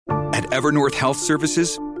At Evernorth Health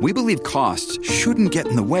Services, we believe costs shouldn't get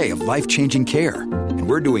in the way of life-changing care, and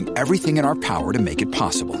we're doing everything in our power to make it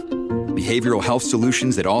possible. Behavioral health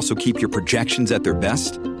solutions that also keep your projections at their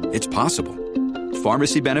best? It's possible.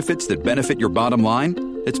 Pharmacy benefits that benefit your bottom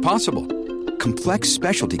line? It's possible. Complex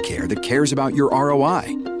specialty care that cares about your ROI?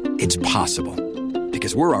 It's possible.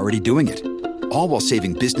 Because we're already doing it. All while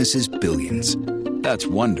saving businesses billions. That's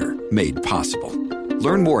Wonder made possible.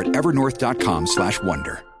 Learn more at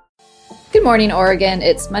evernorth.com/wonder. Good morning, Oregon.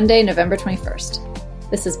 It's Monday, November 21st.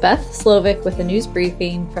 This is Beth Slovic with a news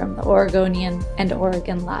briefing from the Oregonian and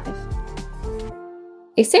Oregon Live.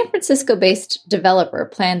 A San Francisco-based developer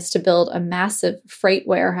plans to build a massive freight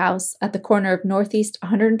warehouse at the corner of Northeast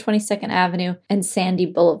 122nd Avenue and Sandy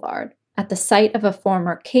Boulevard, at the site of a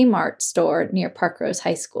former Kmart store near Parkrose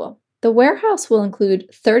High School. The warehouse will include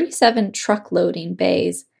 37 truck loading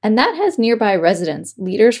bays, and that has nearby residents,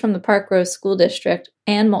 leaders from the Parkrose School District,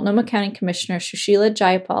 and Multnomah County Commissioner Shushila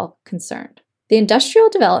Jayapal concerned. The industrial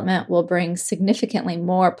development will bring significantly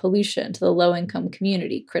more pollution to the low-income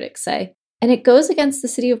community, critics say, and it goes against the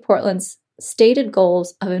City of Portland's stated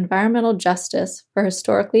goals of environmental justice for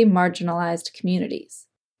historically marginalized communities.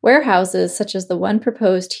 Warehouses, such as the one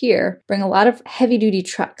proposed here, bring a lot of heavy-duty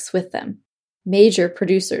trucks with them, major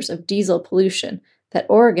producers of diesel pollution that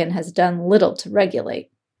Oregon has done little to regulate.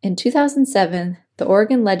 In 2007, the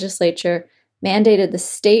Oregon legislature mandated the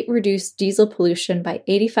state reduce diesel pollution by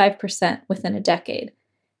 85% within a decade,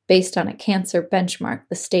 based on a cancer benchmark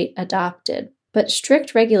the state adopted. But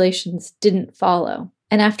strict regulations didn't follow.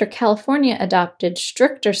 And after California adopted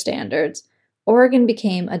stricter standards, Oregon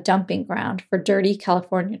became a dumping ground for dirty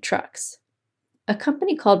California trucks. A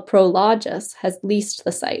company called Prologis has leased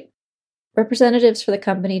the site. Representatives for the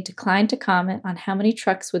company declined to comment on how many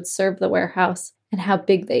trucks would serve the warehouse and how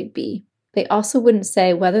big they'd be. They also wouldn't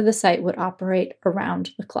say whether the site would operate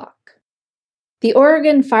around the clock. The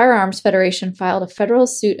Oregon Firearms Federation filed a federal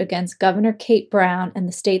suit against Governor Kate Brown and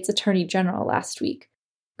the state's attorney general last week,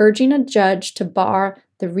 urging a judge to bar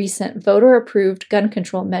the recent voter-approved gun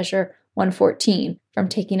control measure 114 from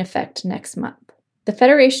taking effect next month. The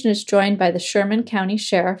federation is joined by the Sherman County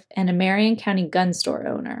Sheriff and a Marion County gun store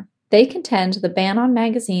owner. They contend the ban on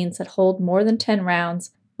magazines that hold more than 10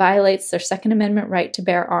 rounds violates their Second Amendment right to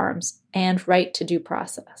bear arms and right to due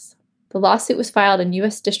process. The lawsuit was filed in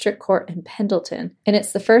U.S. District Court in Pendleton, and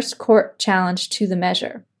it's the first court challenge to the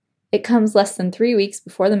measure. It comes less than 3 weeks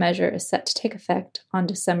before the measure is set to take effect on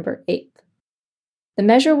December 8th. The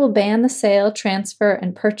measure will ban the sale, transfer,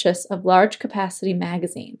 and purchase of large-capacity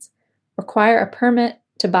magazines, require a permit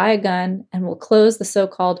to buy a gun, and will close the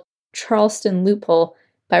so-called Charleston loophole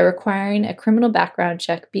by requiring a criminal background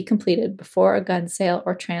check be completed before a gun sale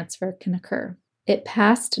or transfer can occur. It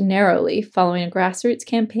passed narrowly following a grassroots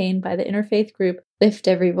campaign by the interfaith group Lift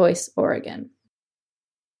Every Voice Oregon.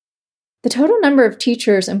 The total number of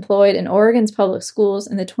teachers employed in Oregon's public schools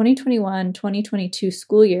in the 2021-2022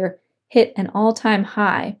 school year hit an all-time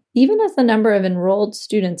high, even as the number of enrolled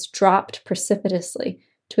students dropped precipitously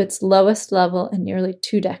to its lowest level in nearly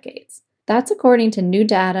 2 decades. That's according to new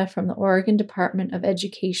data from the Oregon Department of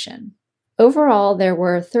Education. Overall, there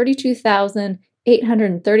were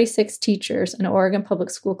 32,836 teachers in Oregon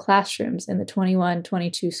public school classrooms in the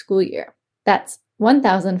 21-22 school year. That's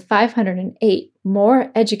 1,508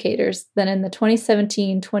 more educators than in the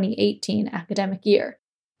 2017-2018 academic year,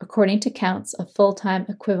 according to counts of full-time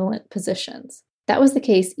equivalent positions. That was the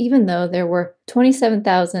case even though there were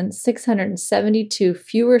 27,672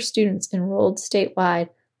 fewer students enrolled statewide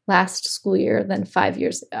last school year than 5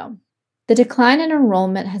 years ago. The decline in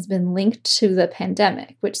enrollment has been linked to the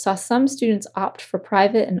pandemic, which saw some students opt for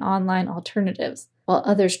private and online alternatives, while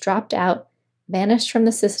others dropped out, vanished from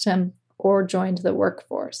the system, or joined the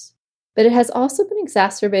workforce. But it has also been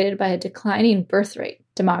exacerbated by a declining birth rate,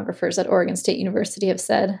 demographers at Oregon State University have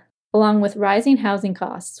said, along with rising housing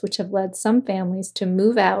costs, which have led some families to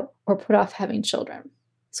move out or put off having children.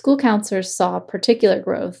 School counselors saw particular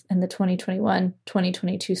growth in the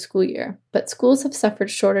 2021-2022 school year, but schools have suffered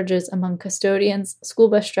shortages among custodians, school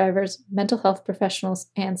bus drivers, mental health professionals,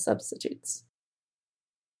 and substitutes.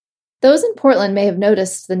 Those in Portland may have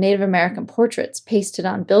noticed the Native American portraits pasted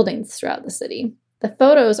on buildings throughout the city. The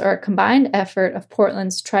photos are a combined effort of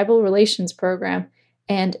Portland's Tribal Relations Program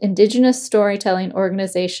and Indigenous storytelling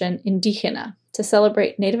organization Indígena to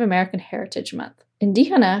celebrate Native American Heritage Month.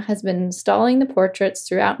 Indígena has been installing the portraits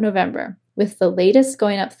throughout November, with the latest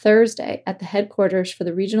going up Thursday at the headquarters for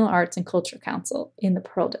the Regional Arts and Culture Council in the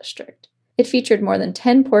Pearl District. It featured more than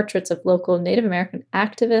 10 portraits of local Native American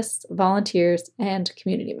activists, volunteers, and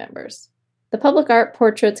community members. The public art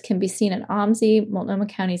portraits can be seen at OMSI, Multnomah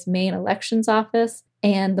County's main elections office,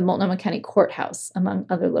 and the Multnomah County Courthouse, among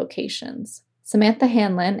other locations. Samantha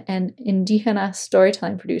Hanlon, an Indígena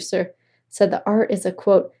storytelling producer, said the art is a,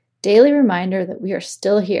 quote, daily reminder that we are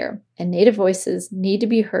still here and Native voices need to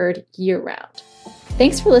be heard year-round.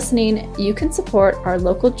 Thanks for listening. You can support our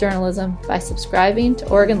local journalism by subscribing to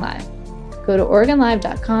Oregon Live. Go to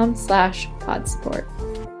OregonLive.com/podsupport.